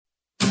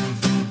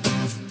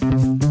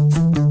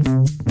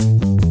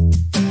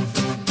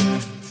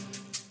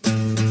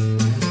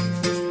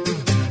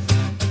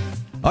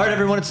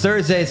It's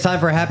Thursday. It's time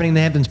for Happening in the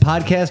Hamptons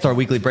podcast, our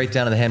weekly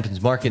breakdown of the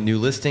Hamptons market, new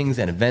listings,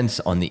 and events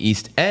on the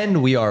East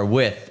End. We are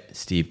with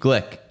Steve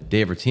Glick,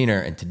 Dave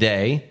Rotiner, and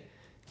today,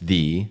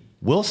 the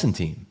Wilson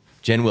team.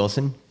 Jen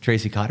Wilson,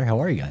 Tracy Cotter.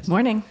 How are you guys?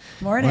 Morning.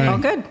 All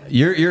good.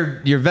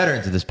 You're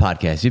veterans of this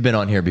podcast. You've been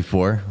on here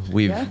before.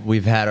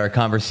 We've had our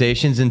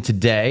conversations, and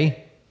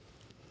today,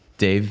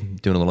 Dave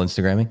doing a little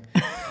Instagramming.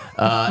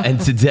 And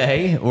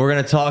today we're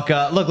going to talk,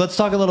 let's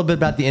talk a little bit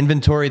about the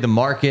inventory, the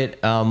market.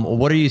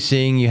 What are you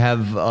seeing? You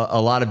have a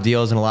lot of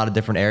deals in a lot of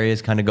different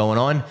areas kind of going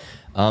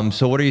on.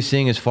 So what are you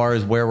seeing as far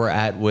as where we're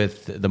at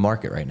with the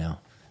market right now?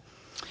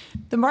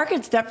 The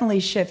market's definitely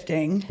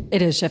shifting.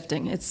 It is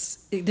shifting.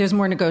 There's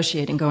more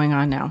negotiating going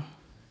on now.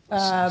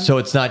 So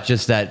it's not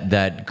just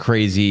that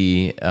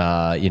crazy,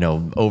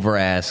 over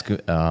ask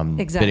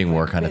bidding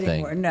war kind of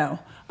thing. War, no,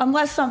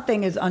 unless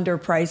something is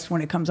underpriced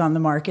when it comes on the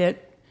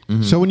market.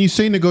 Mm-hmm. So when you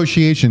say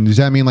negotiation, does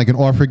that mean like an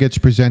offer gets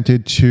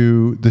presented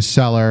to the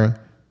seller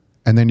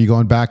and then you're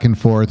going back and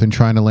forth and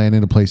trying to land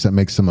in a place that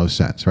makes the most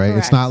sense, right? Correct.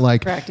 It's not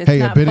like, Correct. hey,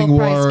 not a bidding full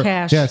war. price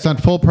cash. Yeah, it's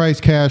not full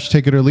price cash,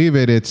 take it or leave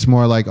it. It's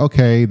more like,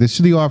 okay, this is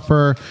the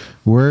offer.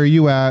 Where are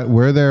you at?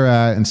 Where they're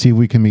at? And see if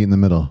we can meet in the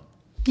middle.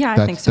 Yeah,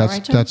 I think so,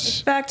 right, Jen?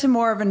 It's back to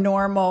more of a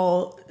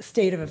normal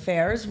state of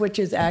affairs, which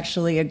is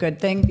actually a good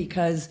thing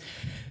because,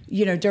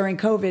 during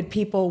COVID,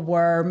 people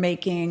were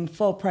making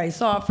full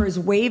price offers,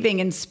 waiving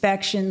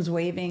inspections,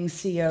 waiving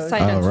COs.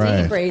 Sight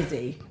unseen.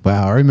 Crazy.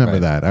 Wow, I remember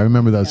that. I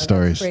remember those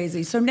stories. That's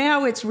crazy. So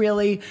now it's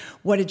really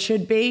what it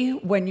should be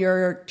when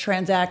you're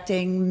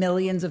transacting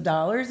millions of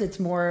dollars. It's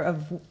more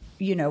of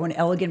an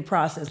elegant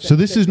process. So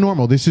this is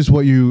normal. This is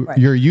what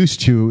you're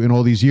used to in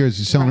all these years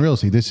of selling real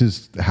estate. This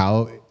is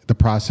how the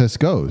process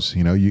goes.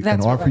 You get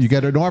an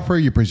offer,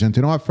 you present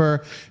an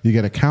offer, you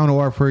get a counter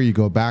offer, you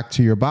go back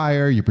to your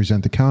buyer, you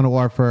present the counter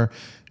offer,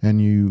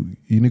 and you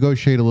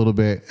negotiate a little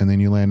bit, and then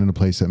you land in a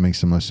place that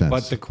makes the most sense.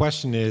 But the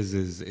question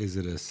is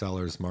it a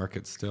seller's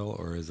market still,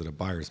 or is it a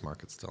buyer's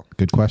market still?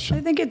 Good question.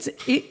 I think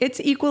it's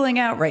equaling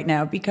out right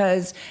now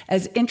because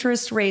as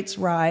interest rates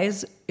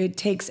rise, it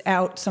takes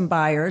out some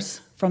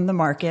buyers from the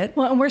market.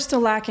 Well, and we're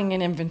still lacking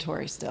in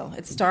inventory still.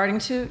 It's starting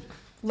to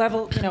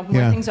level,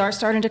 more things are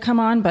starting to come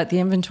on, but the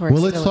inventory.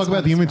 Well, let's talk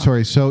about the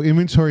inventory. So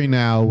inventory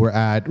now, we're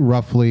at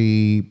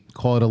roughly,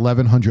 call it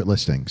 1,100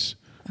 listings.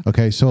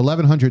 Okay, so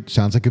 1,100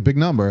 sounds like a big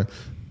number,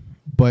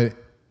 but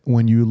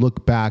when you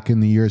look back in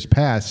the years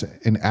past,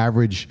 an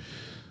average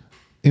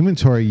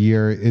inventory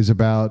year is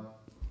about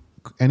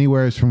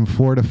anywhere from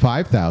 4,000 to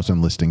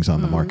 5,000 listings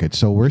on the market.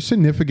 So we're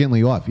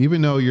significantly off,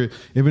 even though your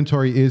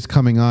inventory is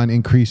coming on,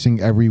 increasing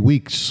every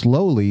week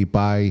slowly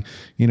by,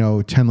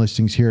 10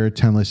 listings here,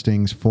 10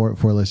 listings, four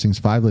listings,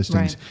 5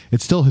 listings. Right.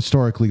 It's still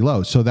historically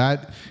low. So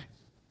that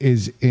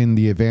is in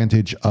the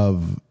advantage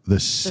of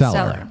the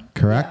seller.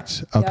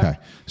 Correct? Yeah. Okay. Yeah.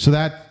 So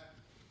that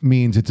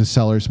means it's a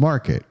seller's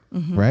market,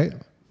 right?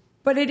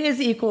 But it is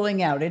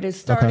equaling out. It is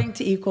starting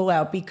to equal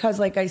out because,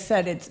 like I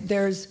said,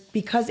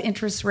 because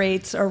interest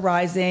rates are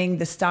rising,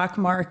 the stock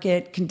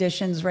market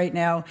conditions right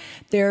now,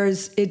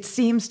 it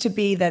seems to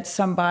be that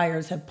some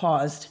buyers have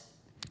paused.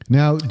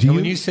 Now,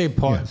 when you say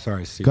pause,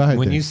 sorry, Steve. Go ahead,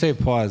 when Dave. you say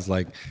pause,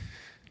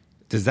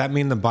 does that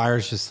mean the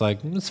buyer's just like,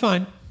 it's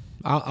fine,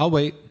 I'll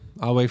wait.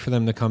 I'll wait for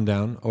them to come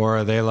down, or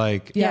are they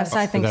like? Yes,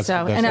 I think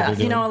so. And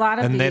a lot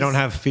of they don't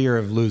have fear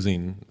of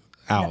losing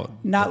out.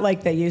 Not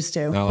like they used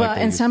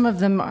to. Some of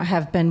them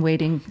have been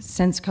waiting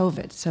since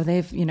COVID, so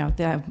they've,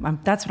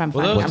 that's what I'm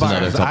finding. Those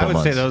buyers, I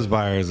would say those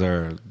buyers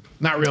are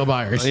not real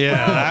buyers.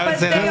 Yeah, I would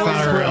say that's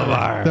not a real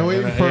buyer. They're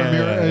waiting for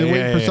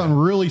waiting for something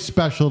really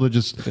special to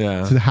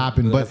to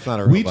happen.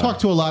 But we talk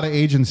to a lot of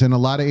agents, and a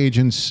lot of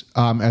agents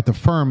at the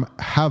firm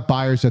have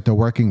buyers that they're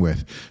working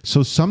with.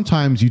 So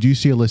sometimes you do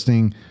see a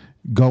listing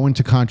go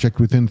into contract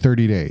within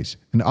 30 days,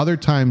 and other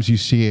times you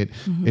see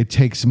it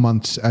takes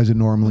months as it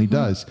normally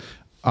does.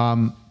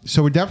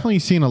 So we're definitely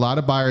seeing a lot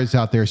of buyers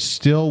out there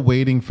still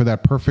waiting for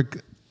that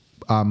perfect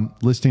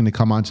listing to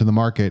come onto the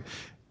market,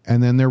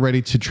 and then they're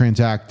ready to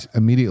transact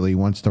immediately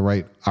once the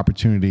right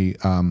opportunity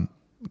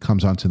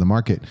comes onto the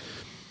market.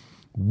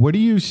 What are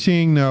you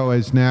seeing though,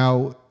 as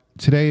now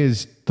today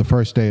is the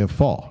first day of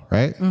fall,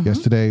 right?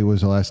 Yesterday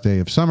was the last day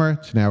of summer,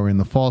 so now we're in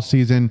the fall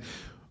season.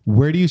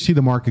 Where do you see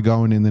the market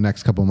going in the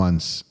next couple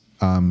months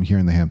here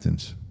in the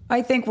Hamptons?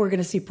 I think we're going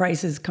to see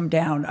prices come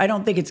down. I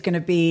don't think it's going to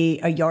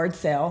be a yard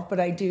sale, but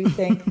I do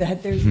think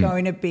that there's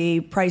going to be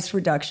price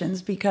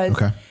reductions because,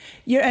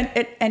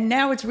 and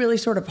now it's really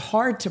sort of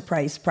hard to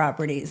price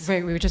properties.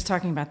 Right, we were just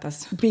talking about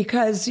this.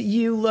 Because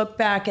you look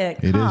back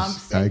at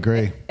comps. I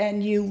agree.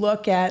 And you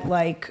look at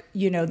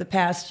the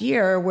past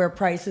year where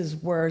prices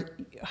were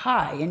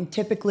high, and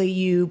typically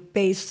you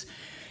base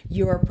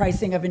your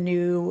pricing of a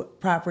new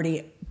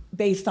property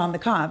based on the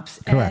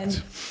comps. Correct.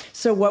 And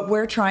so what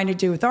we're trying to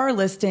do with our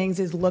listings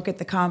is look at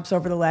the comps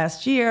over the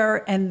last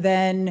year and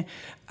then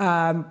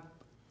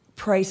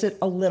price it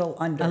a little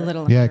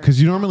under. Yeah,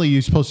 because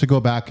you're supposed to go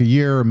back a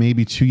year or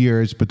maybe 2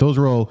 years, but those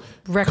are all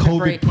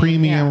COVID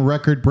premium,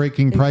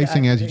 record-breaking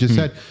pricing, as you just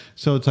said.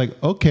 So it's like,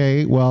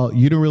 okay, well,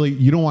 you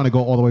don't want to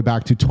go all the way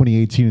back to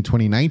 2018 and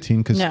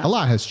 2019 because a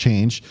lot has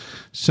changed.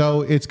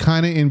 So it's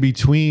kind of in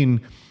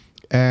between.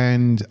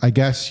 And I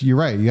guess you're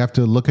right. You have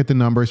to look at the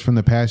numbers from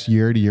the past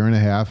year to year and a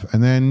half,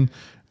 and then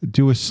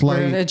do a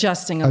slight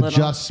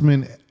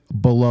adjustment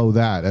below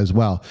that as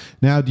well.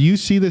 Now, do you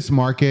see this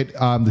market,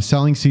 the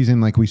selling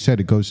season, like we said,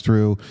 it goes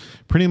through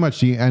pretty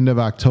much the end of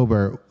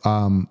October.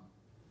 And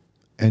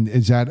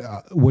is that,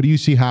 what do you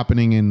see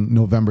happening in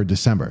November,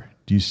 December?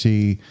 Do you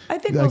see, I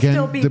think we'll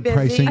still be busy,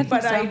 pricing?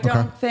 But I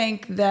don't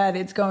think that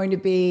it's going to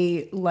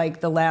be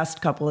like the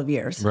last couple of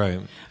years. Right.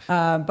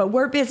 But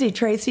we're busy.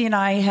 Tracy and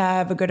I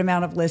have a good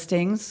amount of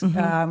listings.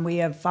 We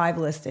have 5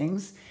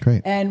 listings.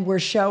 Great. And we're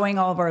showing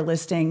all of our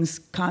listings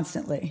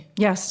constantly.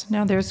 Yes.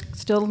 No, there's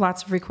still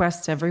lots of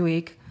requests every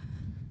week.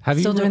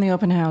 Still doing the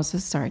open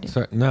houses. Sorry.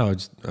 No,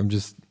 I'm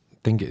just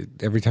thinking,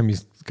 every time you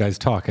guys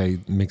talk,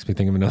 it makes me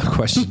think of another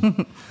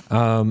question.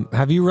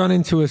 Have you run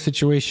into a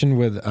situation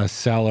with a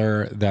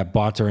seller that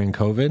bought during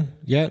COVID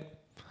yet?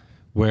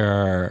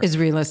 Where is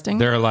relisting?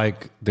 They're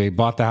like, they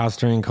bought the house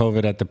during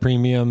COVID at the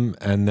premium,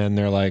 and then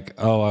they're like,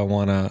 oh, I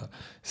want to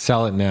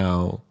sell it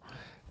now.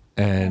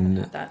 And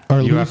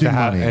you have to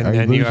have,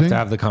 you have to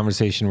have the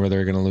conversation where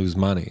they're going to lose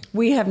money.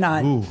 We have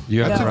not.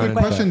 You have That's a good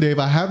question, Dave.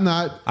 I have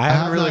not. I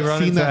haven't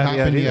really seen that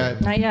happen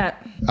yet. Not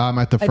yet.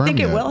 At the firm, I think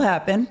it will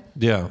happen.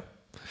 Yeah.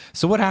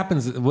 So what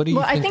happens? What do you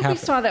think? Well, I think we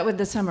saw that with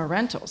the summer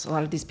rentals. A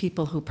lot of these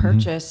people who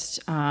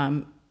purchased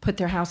put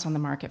their house on the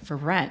market for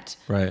rent,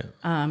 right?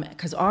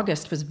 Because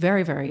August was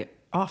very, very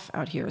off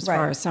out here as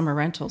far as summer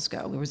rentals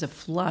go. There was a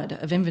flood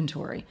of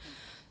inventory.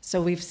 So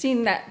we've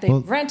seen that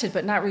they've rented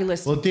but not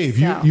relisted. Well, Dave,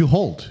 you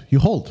hold. You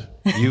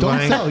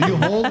don't sell. You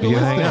hold.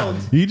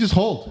 You just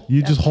hold.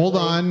 You just hold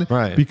on,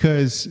 right?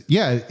 Because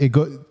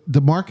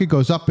the market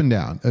goes up and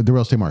down. The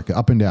real estate market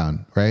up and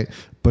down, right?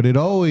 But it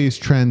always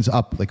trends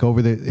up. Like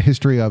over the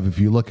history of, if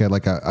you look at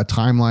like a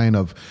timeline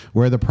of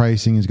where the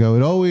pricing is go,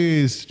 it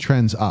always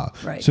trends up.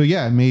 Right. So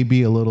it may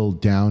be a little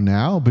down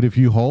now, but if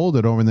you hold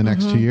it over the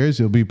next 2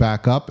 years, it'll be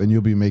back up, and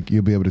you'll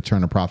be able to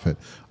turn a profit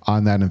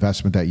on that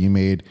investment that you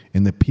made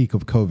in the peak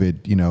of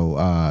COVID,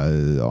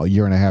 a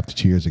year and a half to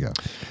 2 years ago.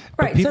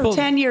 Right. So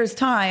 10 years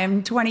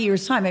time, 20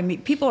 years time. I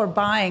mean, people are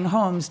buying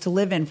homes to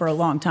live in for a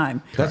long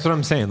time. That's what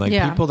I'm saying. Like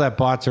people that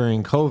bought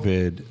during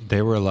COVID,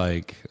 they were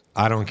like,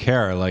 I don't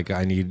care. Like,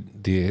 I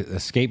need the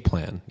escape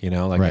plan, I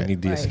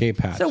need the escape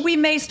hatch. So we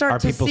may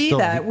start to see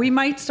that. We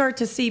might start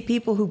to see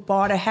people who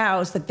bought a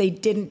house that they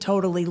didn't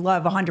totally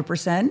love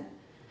 100%.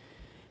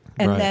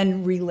 And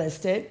then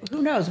relist it.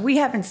 Who knows? We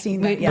haven't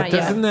seen that yet. But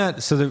doesn't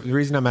that? So the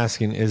reason I'm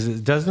asking is,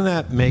 doesn't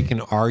that make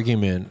an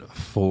argument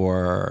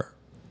for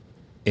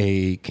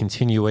a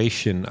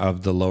continuation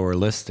of the lower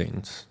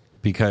listings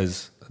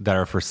that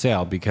are for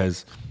sale?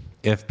 Because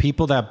if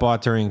people that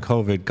bought during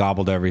COVID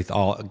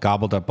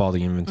gobbled up all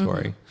the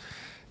inventory,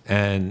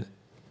 and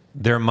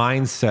their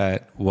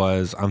mindset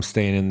was, I'm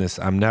staying in this,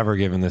 I'm never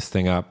giving this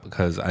thing up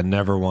because I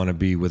never want to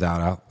be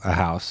without a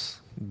house.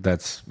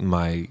 That's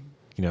my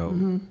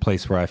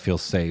place where I feel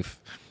safe.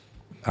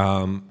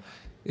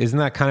 Isn't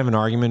that kind of an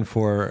argument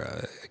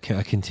for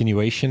a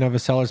continuation of a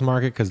seller's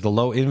market? Because the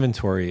low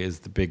inventory is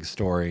the big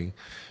story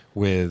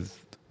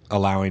with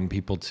allowing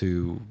people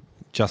to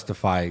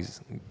justify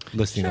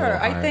listing.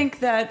 Sure. I think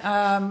that,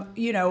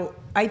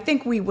 I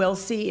think we will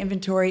see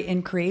inventory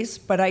increase,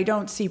 but I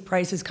don't see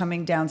prices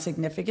coming down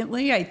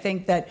significantly. I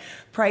think that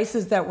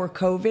prices that were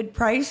COVID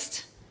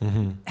priced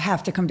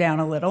have to come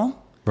down a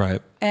little.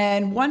 Right.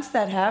 And once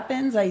that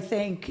happens, I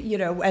think,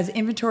 as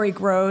inventory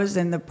grows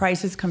and the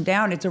prices come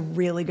down, it's a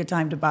really good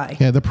time to buy.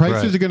 Yeah, the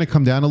prices are going to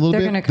come down a little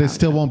bit. They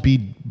still won't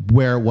be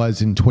where it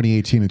was in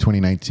 2018 and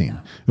 2019. No.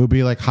 It will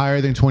be like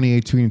higher than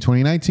 2018 and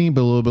 2019,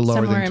 but a little bit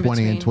lower than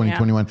 20 and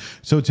 2021. Yeah.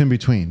 So it's in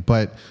between.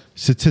 But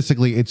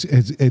statistically,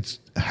 it's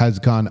has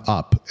gone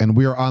up, and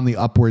we're on the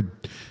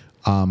upward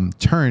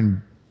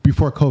turn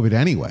before COVID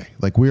anyway.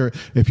 Like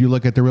if you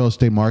look at the real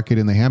estate market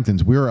in the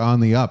Hamptons, we were on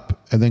the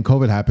up, and then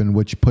COVID happened,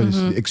 which put us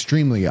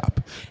extremely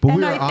up. But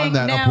we are on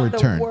that upward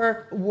turn.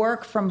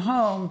 Work from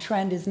home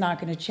trend is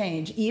not going to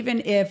change. Even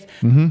if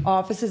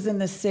offices in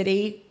the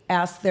city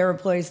ask their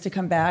employees to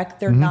come back,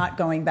 they're not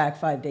going back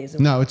 5 days a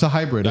week. No, it's a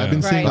hybrid. Yeah. I've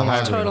been seeing a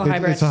hybrid. Total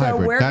hybrid. It's a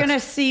hybrid. So we're going to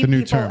see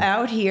people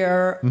out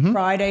here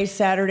Fridays,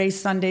 Saturdays,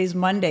 Sundays,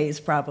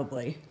 Mondays,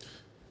 probably.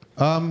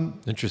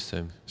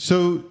 Interesting.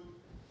 So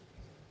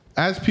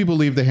as people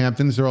leave the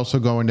Hamptons, they're also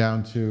going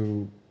down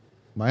to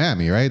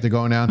Miami, right? They're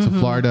going down to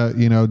Florida,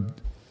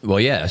 Well,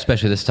 yeah,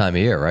 especially this time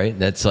of year, right?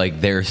 That's like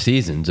their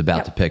season's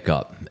about to pick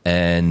up.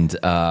 And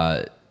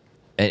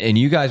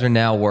you guys are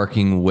now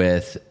working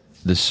with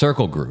the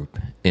Circle Group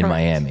in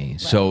Miami.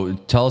 Right. So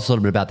tell us a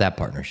little bit about that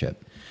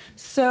partnership.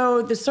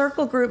 So the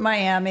Circle Group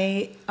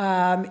Miami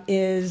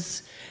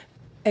is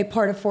a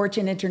part of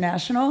Fortune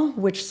International,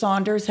 which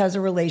Saunders has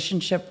a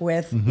relationship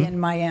with in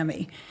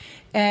Miami.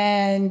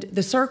 And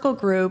the Circle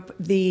Group,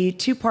 the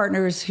two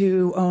partners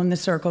who own the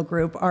Circle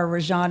Group are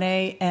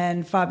Rejane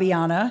and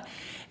Fabiana,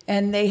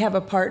 and they have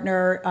a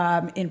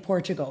partner in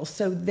Portugal.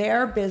 So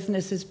their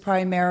business is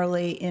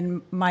primarily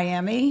in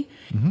Miami,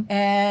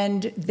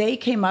 and they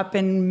came up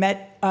and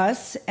met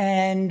us,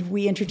 and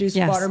we introduced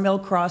Watermill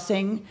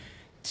Crossing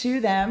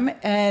to them,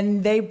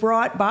 and they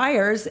brought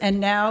buyers, and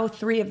now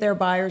 3 of their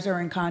buyers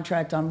are in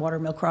contract on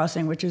Watermill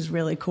Crossing, which is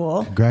really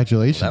cool.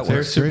 Congratulations.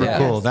 They're super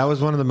cool. That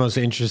was one of the most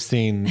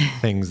interesting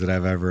things that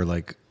I've ever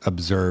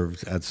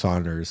observed at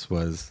Saunders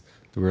was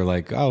we were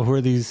like, oh, who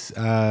are these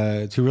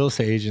 2 real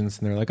estate agents?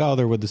 And they're like, oh,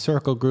 they're with the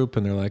Circle Group.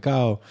 And they're like,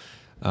 oh,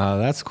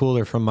 that's cool.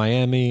 They're from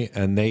Miami.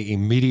 And they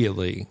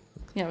immediately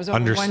it was over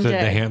understood one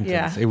day. the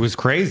Hamptons. It was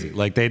crazy.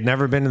 They'd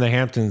never been to the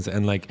Hamptons,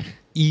 and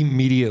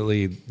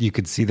immediately you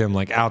could see them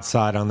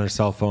outside on their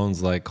cell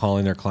phones,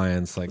 calling their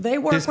clients they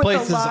work this with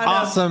place is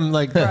awesome.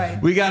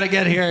 We got to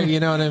get here. You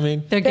know what I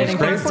mean? They're getting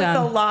they work things with done.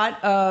 a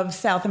lot of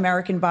South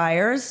American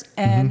buyers,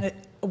 and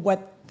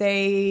what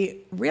they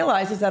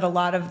realize is that a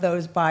lot of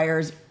those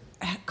buyers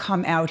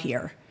come out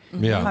here.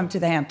 Come to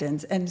the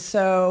Hamptons, and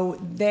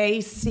so they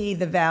see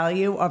the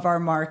value of our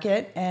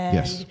market,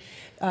 and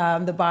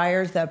the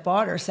buyers that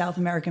bought are South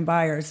American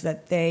buyers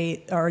that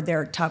they are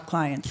their top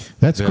clients.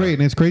 That's great,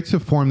 and it's great to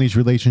form these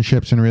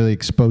relationships and really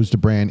expose the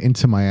brand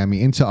into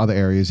Miami, into other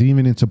areas,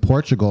 even into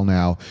Portugal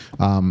now.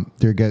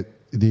 They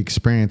get the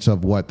experience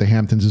of what the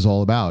Hamptons is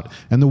all about,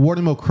 and the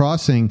Watermill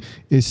Crossing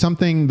is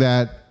something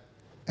that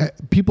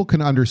people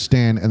can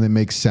understand and it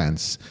makes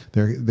sense.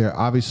 They're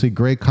obviously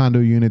great condo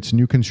units,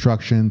 new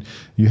construction.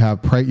 You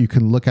have you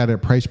can look at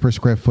it price per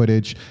square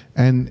footage,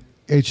 and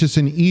it's just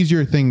an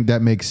easier thing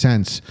that makes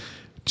sense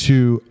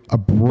to a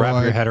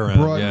wrap your head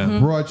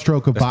around, broad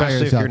stroke of buyers.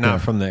 Especially if you're not there.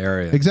 from the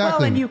area.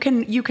 Exactly. Well,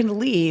 and you can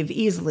leave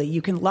easily.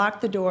 You can lock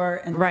the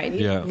door and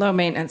leave. Low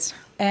maintenance.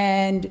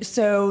 And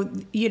so,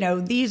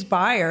 these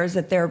buyers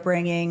that they're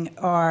bringing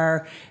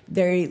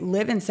they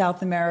live in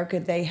South America.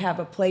 They have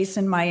a place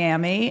in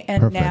Miami,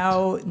 and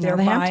now they're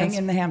buying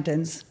in the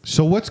Hamptons.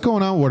 So what's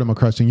going on with Watermill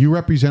Crossing? You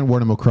represent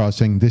Watermill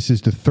Crossing. This is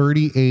the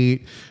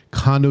 38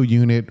 condo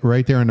unit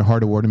right there in the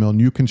heart of Watermill,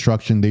 new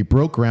construction. They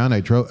broke ground. I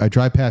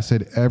drive past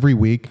it every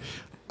week.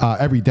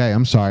 Every day,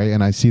 I'm sorry,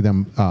 and I see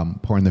them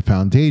pouring the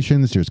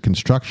foundations. There's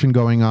construction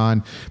going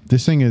on.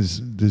 This thing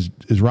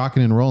is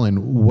rocking and rolling.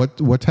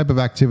 What type of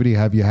activity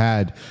have you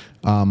had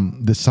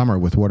this summer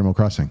with Watermill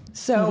Crossing?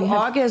 So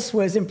August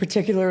was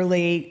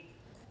particularly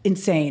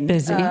insane.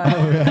 Busy.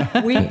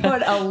 We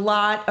put a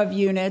lot of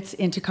units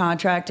into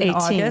contract in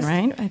 18, August.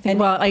 Right? I think.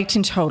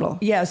 18 total.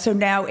 Yeah, so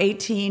now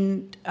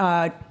 18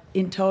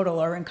 in total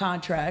are in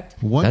contract.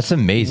 That's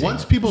amazing.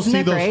 Once people Isn't see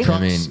that those great?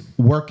 trucks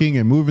working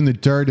and moving the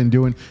dirt and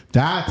doing,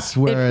 that's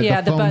where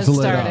the phones buzz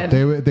lit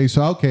started. up. They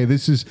saw, okay,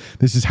 this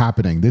is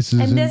happening. This is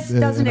And this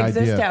doesn't an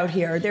exist idea. out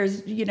here.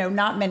 There's,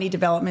 not many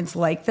developments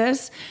like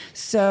this.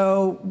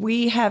 So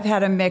we have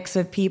had a mix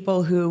of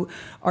people who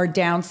are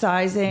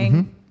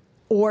downsizing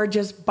or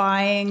just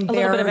buying A little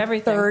their bit of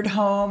everything. 3rd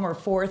home or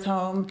 4th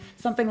home,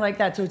 something like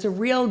that. So it's a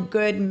real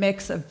good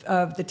mix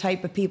of the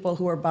type of people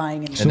who are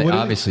buying it. And they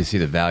obviously see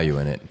the value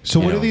in it.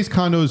 So what do these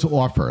condos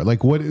offer?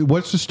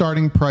 What's the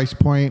starting price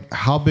point?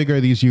 How big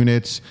are these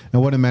units?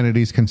 And what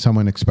amenities can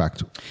someone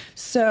expect?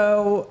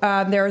 So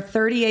there are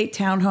 38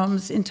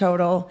 townhomes in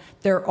total.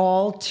 They're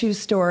all 2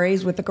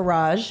 stories with a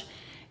garage,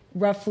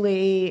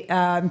 roughly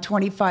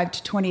 25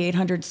 to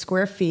 2,800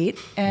 square feet.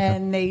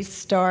 And they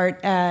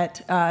start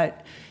at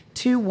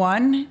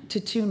 2.1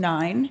 to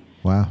 2.9.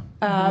 Wow.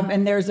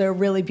 And there's a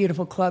really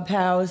beautiful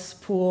clubhouse,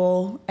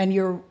 pool, and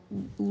you're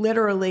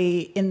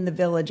literally in the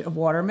village of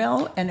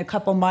Watermill and a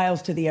couple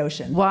miles to the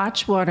ocean.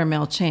 Watch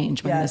Watermill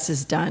change when this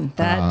is done.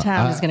 That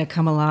town is going to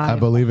come alive. I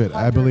believe it.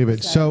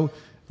 100%. So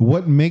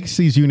what makes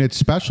these units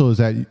special is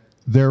that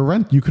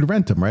you could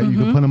rent them, right? You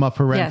could put them up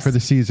for rent for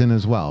the season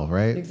as well,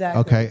 right? Exactly.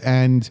 Okay.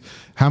 And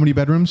how many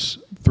bedrooms?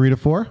 3 to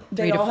 4?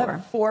 They all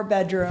have 4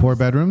 bedrooms. 4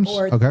 bedrooms?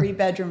 Or 3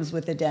 bedrooms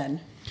with a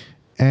den.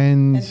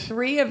 And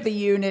 3 of the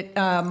unit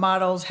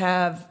models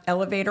have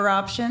elevator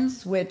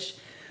options, which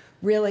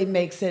really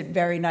makes it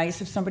very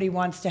nice. If somebody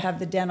wants to have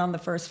the den on the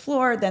 1st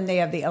floor, then they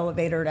have the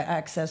elevator to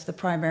access the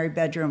primary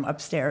bedroom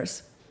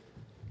upstairs.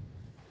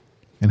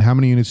 And how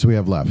many units do we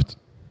have left?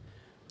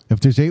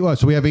 If there's 8,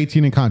 so we have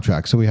 18 in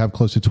contract, so we have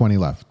close to 20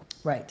 left.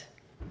 Right.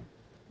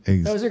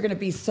 Those are going to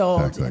be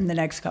sold in the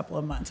next couple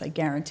of months, I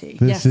guarantee.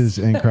 This is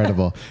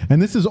incredible.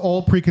 And this is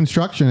all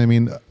pre-construction. I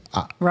mean,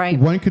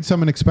 when could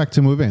someone expect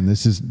to move in?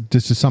 This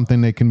is something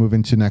they can move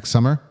into next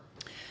summer?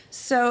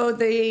 So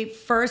the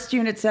first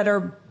units that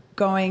are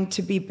going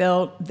to be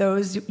built,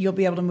 those you'll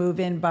be able to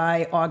move in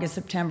by August,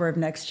 September of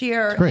next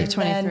year. Great.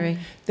 And then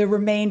the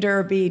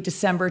remainder will be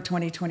December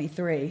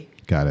 2023.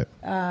 Got it.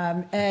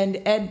 And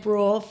Ed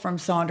Brule from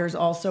Saunders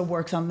also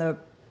works on the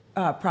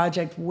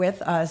project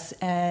with us,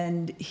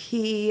 and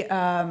he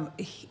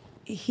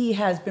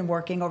has been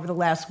working over the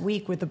last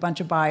week with a bunch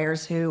of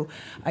buyers who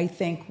I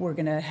think we're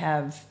going to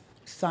have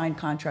signed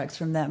contracts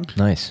from them.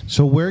 Nice.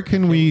 So where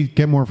can we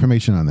get more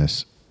information on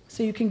this?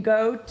 So you can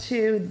go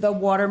to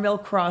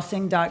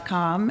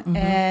thewatermillcrossing.com,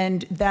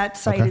 and that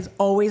site is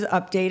always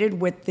updated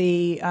with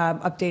the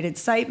updated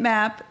site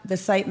map. The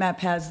site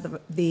map has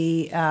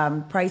the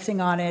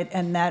pricing on it,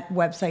 and that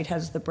website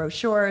has the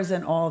brochures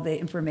and all the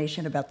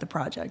information about the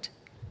project.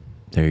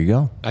 There you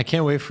go. I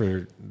can't wait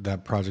for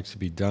that project to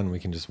be done. We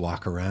can just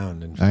walk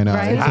around and I know.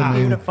 Right? It's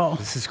beautiful.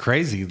 This is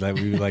crazy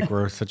that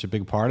we're such a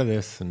big part of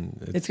this, and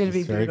It's going to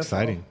be very beautiful.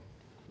 exciting.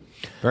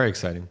 Very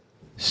exciting.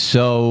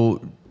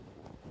 So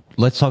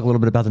let's talk a little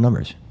bit about the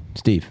numbers.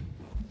 Steve.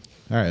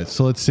 All right,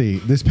 so let's see.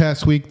 This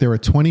past week, there were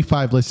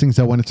 25 listings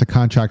that went into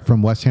contract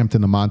from West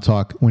Hampton to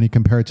Montauk. When you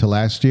compare it to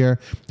last year,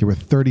 there were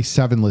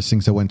 37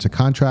 listings that went into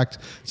contract.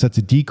 So that's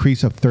a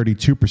decrease of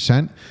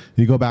 32%.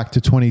 You go back to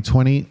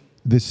 2020,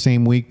 this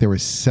same week, there were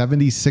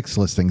 76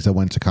 listings that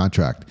went to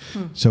contract.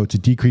 So it's a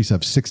decrease of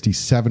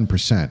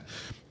 67%.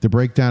 The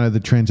breakdown of the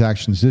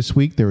transactions this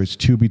week, there was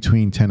 2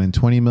 between 10 and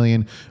 20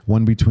 million,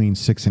 1 between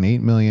 6 and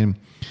 8 million,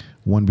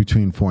 1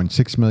 between 4 and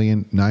 6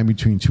 million, 9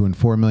 between 2 and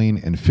 4 million,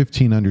 and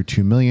 15 under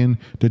 2 million.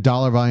 The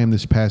dollar volume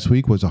this past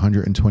week was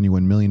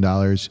 $121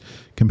 million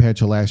compared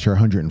to last year,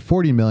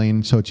 $140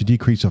 million. So it's a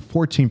decrease of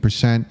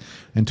 14%.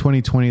 In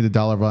 2020, the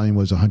dollar volume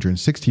was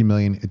 $160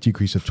 million, a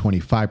decrease of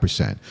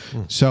 25%.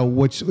 So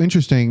what's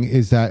interesting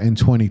is that in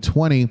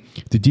 2020,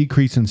 the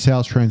decrease in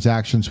sales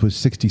transactions was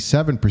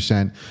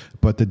 67%,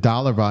 but the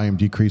dollar volume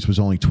decrease was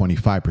only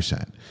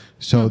 25%.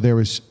 So there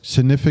was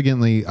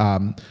significantly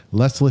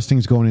less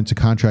listings going into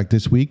contract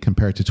this week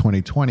compared to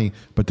 2020,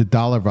 but the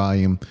dollar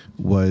volume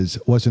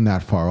wasn't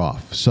that far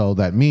off. So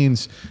that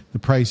means the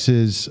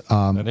prices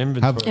have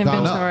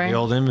gone up. The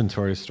old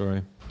inventory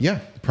story. Yeah,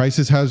 the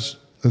prices has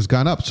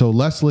gone up. So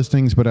less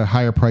listings, but at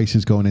higher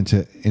prices going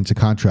into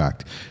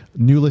contract.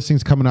 New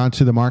listings coming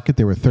onto the market.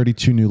 There were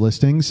 32 new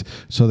listings.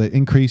 So that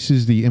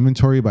increases the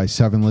inventory by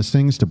 7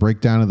 listings. To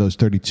break down of those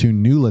 32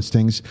 new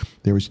listings,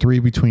 there was 3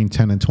 between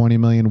 10 and 20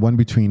 million, 1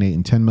 between 8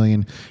 and 10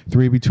 million,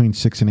 3 between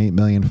 6 and 8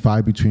 million,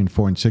 5 between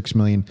 4 and 6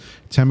 million,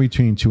 10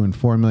 between 2 and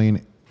 4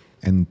 million,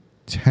 and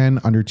 10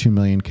 under 2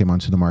 million came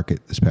onto the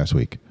market this past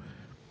week.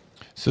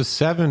 So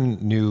 7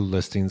 new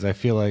listings. I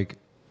feel like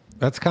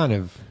that's kind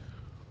of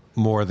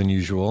more than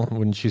usual,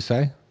 wouldn't you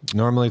say?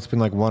 Normally it's been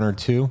like 1 or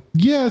 2.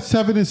 Yeah,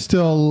 7 is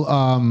still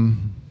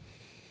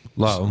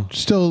Low.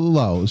 Still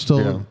low.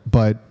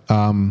 But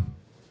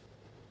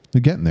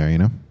they're getting there, you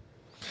know?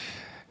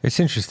 It's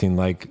interesting.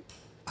 Like,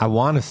 I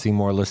want to see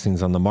more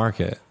listings on the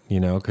market, you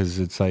know, because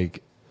it's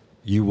like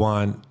you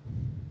want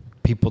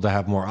people to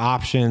have more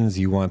options.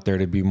 You want there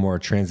to be more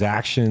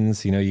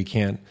transactions. You know, you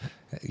can't,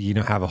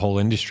 have a whole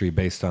industry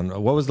based on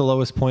what was the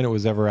lowest point it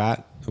was ever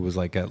at? It was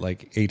like at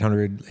like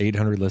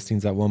 800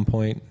 listings at one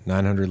point,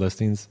 900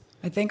 listings.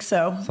 I think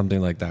so. Something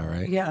like that,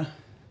 right? Yeah.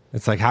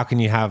 It's like, how can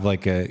you have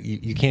like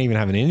you can't even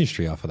have an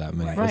industry off of that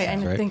many Right, listings,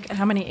 and right? think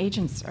how many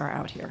agents are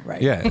out here.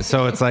 Right. Yeah.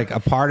 So it's like a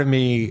part of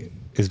me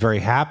is very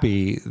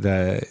happy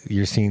that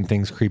you're seeing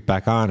things creep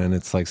back on and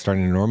it's like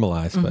starting to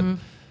normalize. But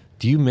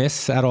do you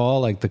miss at all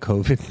like the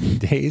COVID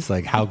days?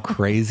 Like how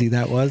crazy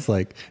that was?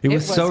 Like it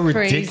was so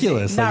crazy.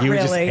 ridiculous. Not like you would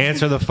really. just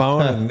answer the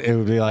phone and it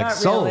would be like, Not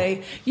sold.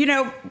 really. You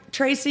know,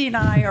 Tracy and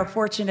I are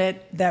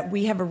fortunate that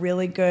we have a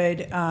really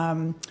good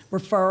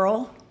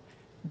referral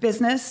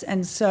business,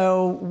 and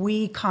so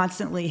we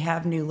constantly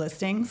have new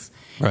listings.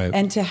 Right.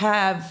 And to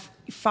have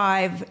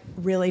 5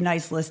 really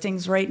nice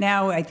listings right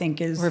now, I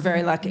think we're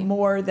very lucky.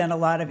 More than a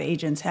lot of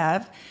agents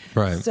have.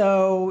 Right.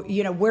 So,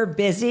 we're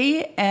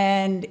busy,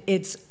 and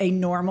it's a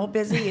normal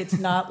busy. It's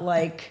not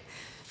like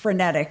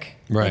frenetic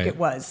like it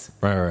was.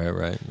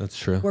 Right. That's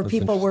true. Where That's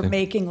people were interesting.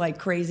 making like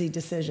crazy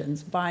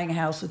decisions, buying a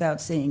house without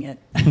seeing it.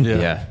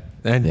 Yeah.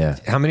 And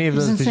how many of It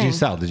was those did you insane.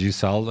 sell? Did you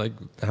sell like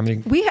how many?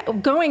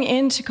 Going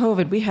into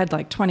COVID, we had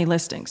like 20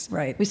 listings.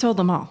 Right. We sold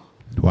them all.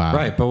 Wow.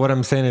 Right. But what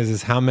I'm saying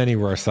is how many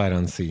were sight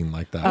unseen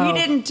like that? We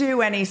didn't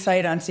do any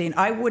sight unseen.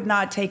 I would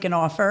not take an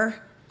offer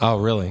Oh,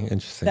 really?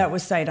 Interesting. that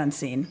was sight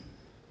unseen.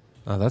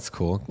 Oh, that's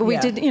cool. But we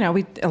Yeah.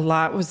 did, a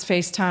lot was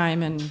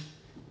FaceTime and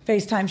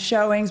FaceTime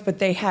showings, but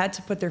they had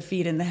to put their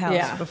feet in the house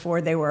Yeah.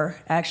 before they were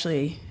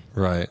actually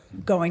Right.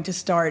 going to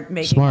start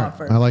making Smart.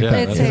 offers. I like Yeah,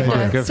 that. it that's saved,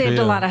 smart. Good for saved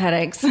you. a lot of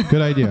headaches.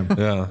 Good idea.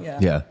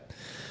 Yeah.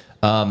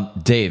 Yeah.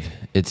 Dave,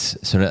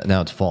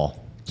 now it's fall.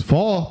 It's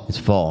fall. It's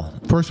fall.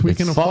 First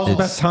weekend of fall. Fall's the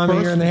best time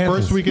of year in the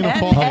Hamptons. First weekend of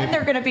fall. And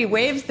there are going to be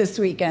waves this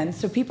weekend,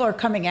 so people are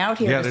coming out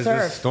here Yeah, to there's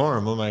surf. this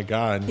storm. Oh my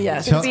God.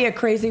 Yes. It's going to be a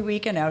crazy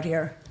weekend out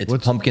here. It's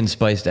pumpkin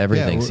spiced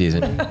everything Yeah,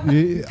 season.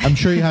 I'm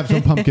sure you have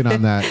some pumpkin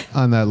on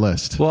that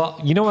list.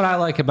 Well, you know what I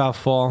like about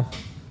fall?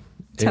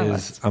 Tell is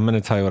us. I'm going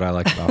to tell you what I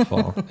like about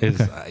fall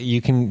is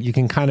you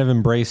can kind of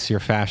embrace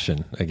your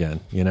fashion again,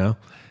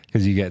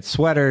 because you get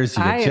sweaters,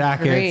 you get I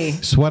jackets, agree.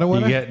 Sweater you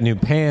weather? get new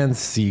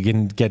pants, you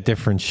can get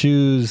different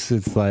shoes.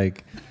 It's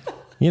like,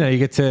 you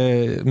get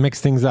to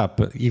mix things up.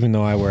 Even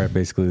though I wear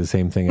basically the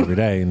same thing every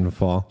day in the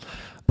fall.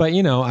 But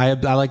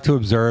I like to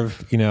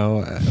observe,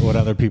 what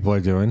other people are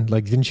doing.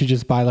 Like, didn't you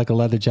just buy like a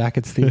leather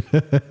jacket, Steve?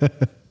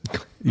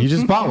 You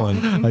just bought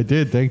one. I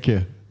did. Thank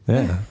you.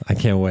 Yeah, I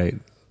can't wait.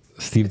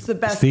 Steve, It's the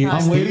best Steve,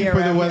 time. I'm waiting for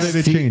the Steve- weather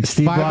to change.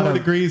 Steve 5 bought more a-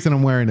 degrees and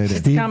I'm wearing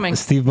it.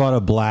 Steve bought a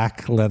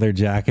black leather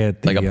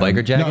jacket. Like a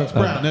biker jacket? No, it's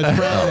brown. That's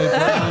brown.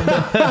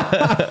 It's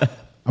brown.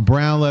 A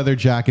brown leather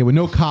jacket with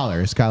no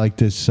collar. It's got like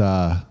this,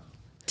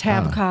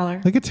 Tab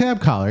collar. like a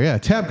tab collar. Yeah,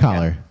 tab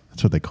collar.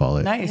 That's what they call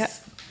it.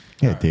 Nice.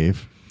 Yeah,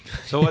 Dave.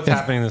 So what's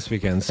happening this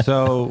weekend?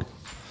 So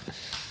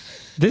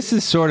this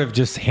is sort of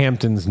just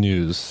Hamptons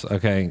news.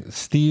 Okay,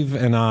 Steve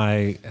and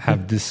I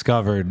have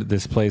discovered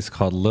this place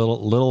called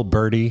Little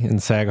Birdie in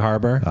Sag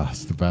Harbor. Oh,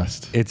 it's the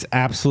best. It's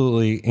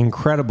absolutely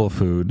incredible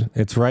food.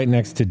 It's right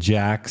next to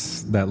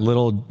Jack's, that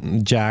little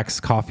Jack's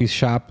coffee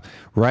shop.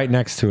 Right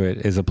next to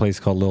it is a place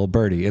called Little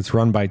Birdie. It's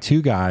run by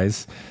two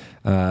guys,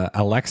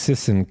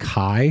 Alexis and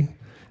Kai,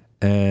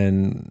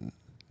 and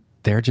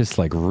they're just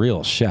like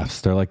real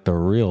chefs. They're like the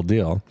real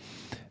deal.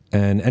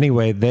 And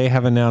anyway, they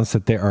have announced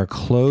that they are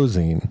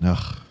closing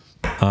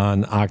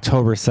on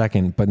October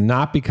 2nd, but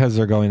not because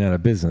they're going out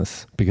of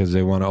business, because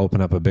they want to open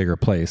up a bigger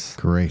place.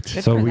 Great.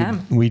 Good So for we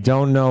them. we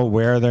don't know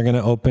where they're going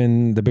to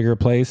open the bigger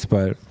place,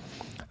 but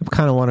I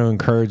kind of want to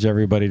encourage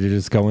everybody to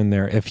just go in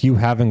there. If you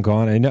haven't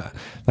gone, I know,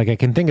 like I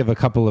can think of a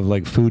couple of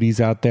like foodies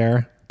out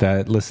there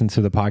that listen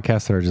to the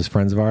podcast that are just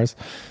friends of ours,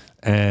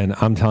 and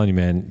I'm telling you,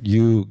 man,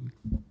 you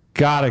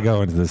gotta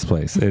go into this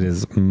place. It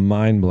is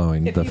mind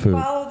blowing. If The you food.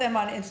 follow them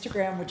on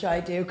Instagram, which I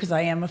do because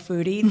I am a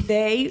foodie,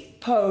 they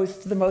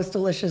post the most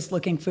delicious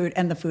looking food,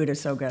 and the food is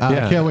so good.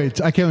 Yeah. I can't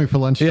wait. I can't wait for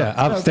lunch. Yeah,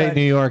 upstate good.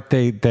 New York,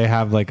 they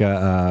have like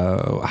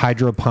a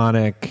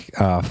hydroponic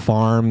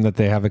farm that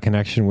they have a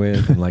connection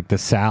with, and like the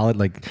salad,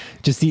 like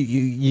just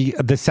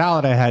the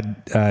salad I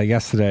had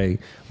yesterday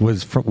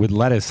was with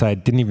lettuce. I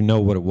didn't even know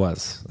what it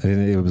was.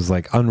 It was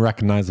like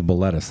unrecognizable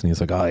lettuce, and he's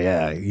like, "Oh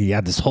yeah," he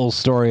had this whole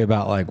story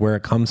about like where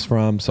it comes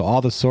from. So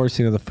all the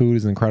sourcing of the food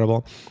is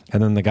incredible,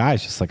 and then the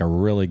guy's just like a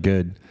really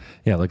good.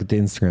 Yeah, look at the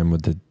Instagram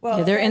with the. Well,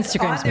 Yeah, their it says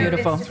Instagram's on their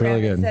beautiful. Instagram, It's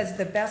really good. It says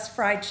the best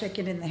fried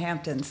chicken in the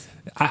Hamptons.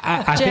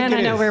 I Jan, think I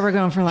it know is. where we're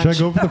going for Should I lunch.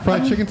 go for the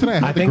fried chicken today?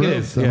 I think it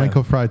is, I yeah. might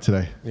go fried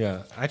today.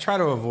 Yeah, I try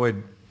to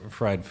avoid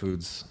fried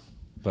foods,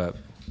 but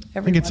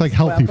I think it's like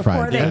healthy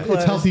fried.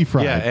 It's healthy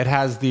fried. yeah, it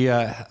has the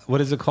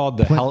what is it called?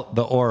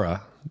 The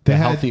aura. They The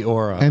had- healthy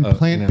aura and of,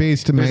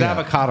 plant-based There's mayo.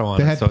 avocado on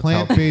They it. had so it's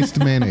healthy. plant-based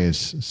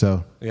mayonnaise,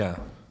 so Yeah.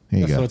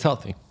 There you So go. it's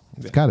healthy.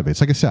 it's got to be. It's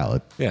like a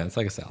salad. Yeah, it's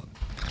like a salad.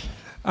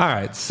 All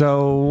right.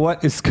 So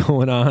what is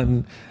going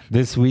on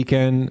this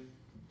weekend?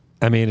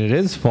 I mean, it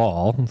is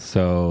fall,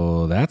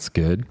 so that's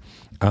good.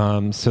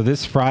 So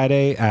this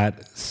Friday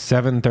at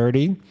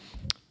 7:30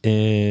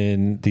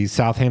 in the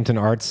Southampton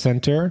Arts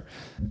Center,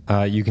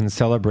 you can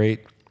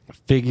celebrate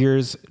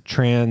Figures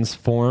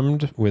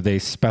Transformed with a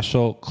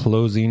special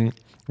closing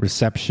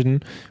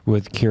reception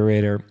with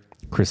curator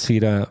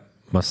Cressida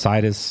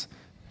Mositis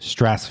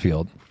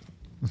Strassfield.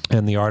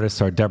 And the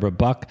artists are Deborah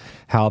Buck,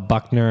 Hal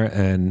Buckner,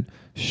 and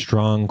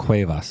Strong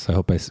Cuevas. I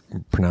hope I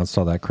pronounced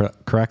all that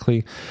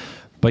correctly.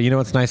 But you know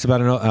what's nice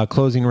about a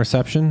closing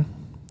reception?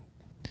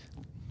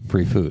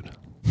 Free food.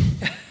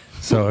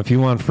 So if you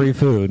want free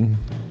food,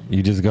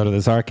 you just go to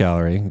this art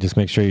gallery. Just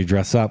make sure you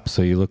dress up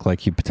so you look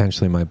like you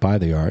potentially might buy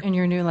the art. In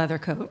your new leather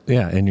coat.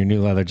 Yeah, in your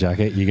new leather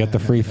jacket. You get the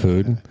free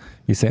food.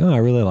 You say, oh, I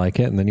really like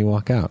it. And then you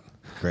walk out.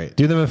 Great.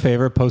 Do them a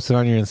favor, post it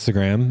on your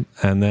Instagram.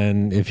 And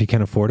then if you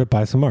can afford it,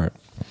 buy some art.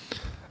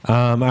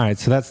 All right,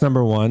 so that's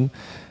number one.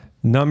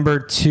 Number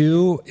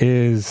two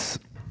is,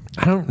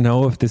 I don't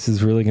know if this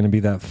is really going to be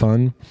that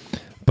fun,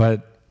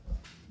 but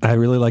I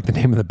really like the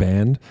name of the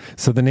band.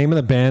 So the name of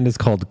the band is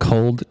called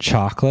Cold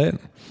Chocolate.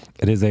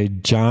 It is a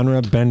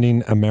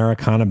genre-bending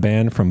Americana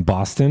band from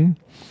Boston,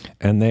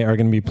 and they are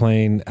going to be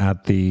playing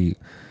at the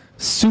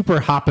super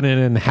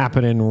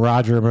happening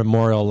Roger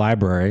Memorial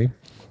Library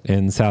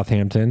in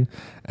Southampton,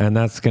 and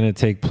that's going to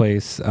take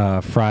place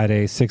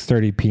Friday,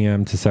 6:30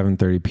 p.m. to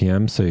 7:30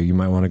 p.m. So you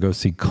might want to go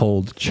see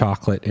Cold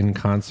Chocolate in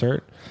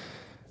concert.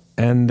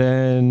 And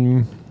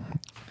then,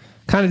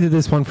 kind of did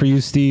this one for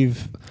you,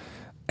 Steve.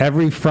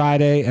 Every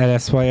Friday at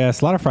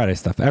SYS, a lot of Friday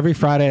stuff. Every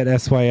Friday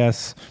at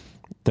SYS,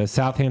 the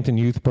Southampton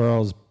Youth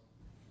Boroughs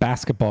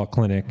basketball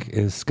clinic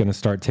is going to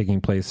start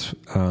taking place.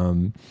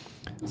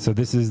 So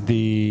this is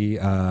the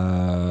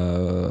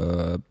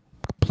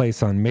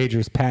place on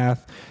Majors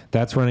Path.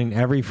 That's running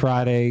every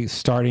Friday,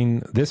 starting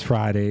this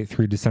Friday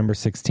through December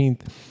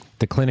 16th.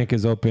 The clinic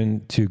is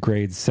open to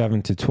grades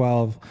 7 to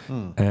 12,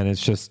 and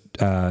it's just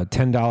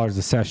 $10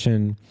 a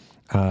session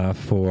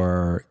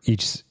for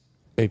each.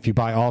 If you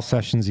buy all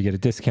sessions, you get a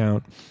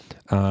discount,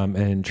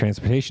 and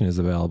transportation is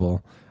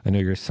available. I know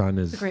your son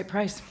is It's a great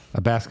price. a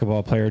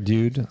basketball player,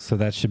 dude, so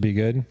that should be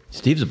good.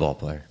 Steve's a ball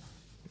player.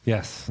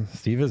 Yes,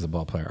 Steve is a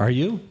ball player. Are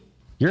you?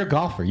 You're a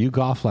golfer. You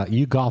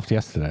golfed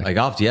yesterday. I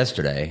golfed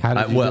yesterday. How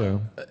did you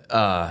do?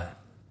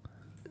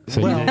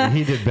 So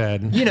he did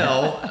bad. You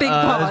know, Big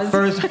pause.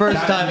 first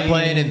time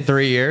playing in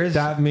 3 years.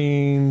 That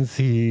means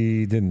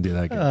he didn't do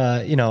that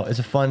good. You know, it's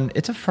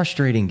a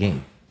frustrating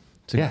game.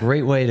 It's a Yeah.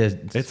 great way to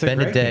It's a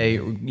spend a great day,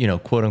 you know,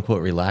 quote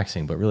unquote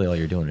relaxing, but really all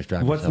you're doing is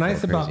driving What's yourself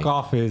nice a little about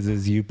crazy. golf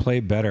is you play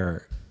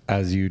better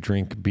as you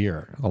drink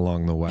beer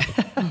along the way.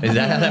 Is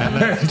that how that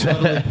works? That's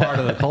totally part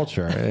of the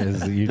culture.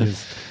 Is you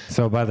just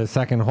so by the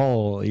second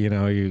hole,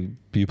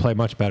 you play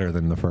much better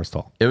than the first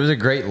hole. It was a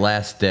great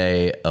last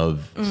day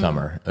of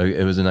summer.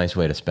 It was a nice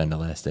way to spend the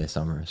last day of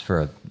summer.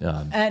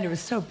 And it was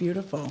so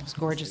beautiful. It's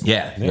gorgeous.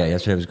 Yeah.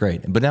 Yesterday was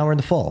great, but now we're in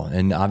the fall,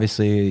 and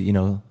obviously, a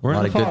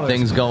lot of good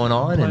things going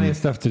on, Plenty and of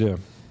stuff to do.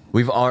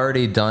 we've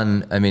already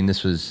done. I mean,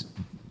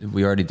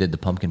 we already did the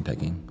pumpkin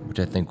picking, which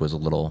I think was a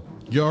little.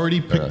 You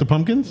already picked the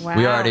pumpkins? Wow.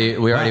 We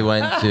already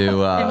went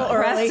to.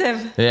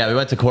 Impressive. Yeah, we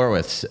went to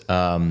Corwitz.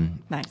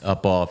 Nice.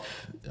 Up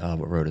off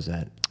what road is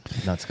that?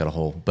 Not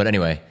Scuttle, but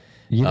anyway.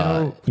 You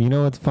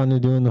know what's fun to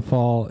do in the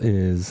fall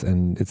is,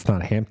 and it's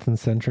not Hampton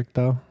centric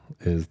though,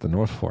 is the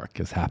North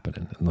Fork is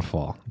happening in the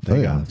fall. Oh,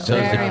 yeah. So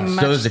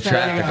is the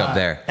traffic up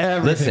there.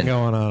 Everything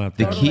going on up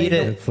there.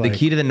 The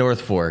key to the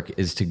North Fork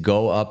is to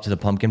go up to the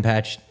pumpkin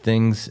patch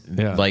things.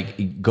 Yeah.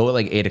 Like go at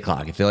like 8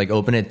 o'clock. If they like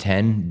open at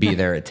 10, be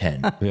there at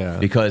 10. Yeah.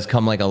 Because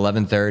come like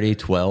 11:30,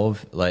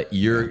 12, like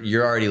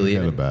you're already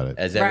leaving about it.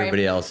 as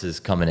everybody else is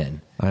coming in.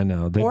 I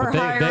know. Or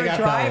hire a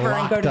driver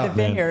and go to the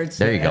vineyards.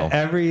 There you go.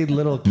 Every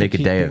little Make a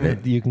day of thing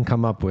it. that you can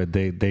come up with,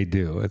 they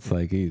do. It's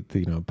like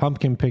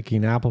pumpkin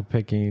picking, apple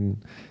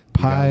picking,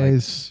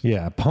 Pies.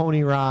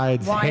 pony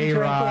rides, Wine hay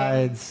drinking.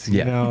 rides.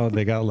 Yeah.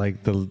 They got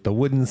like the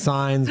wooden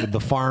signs with the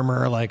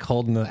farmer like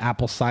holding the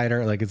apple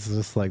cider. Like it's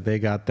just like they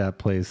got that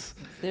place.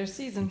 Their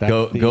season. That's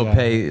Go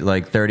pay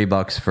like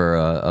 $30 for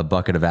a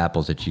bucket of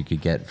apples that you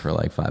could get for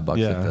like $5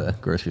 Yeah. at the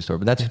grocery store.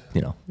 But that's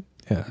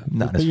Yeah,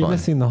 Not but as you're fun.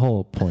 missing the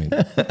whole point.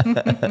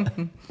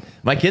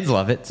 My kids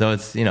love it, so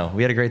it's we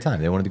had a great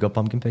time. They wanted to go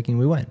pumpkin picking,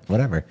 we went.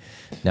 Whatever.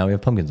 Now we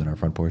have pumpkins on our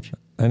front porch.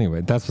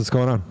 Anyway, that's what's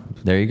going on.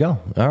 There you go.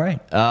 All right,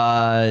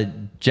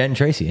 Jen,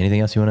 Tracy,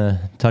 anything else you want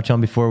to touch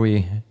on before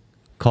we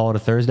call it a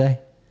Thursday?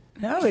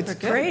 No, it's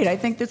great. I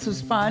think this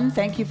was fun.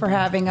 Thank you for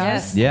having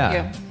us. Yes.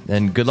 Yeah, Thank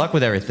and good luck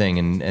with everything.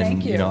 And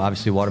Thank you.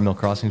 Obviously Watermill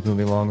Crossing's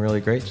moving along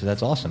really great, so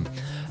that's awesome.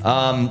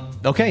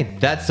 Okay,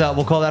 that's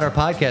we'll call that our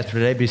podcast for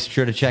today. Be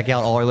sure to check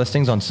out all our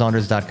listings on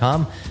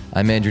Saunders.com.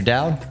 I'm Andrew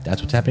Dowd.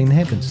 That's what's happening in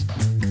the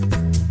Hamptons.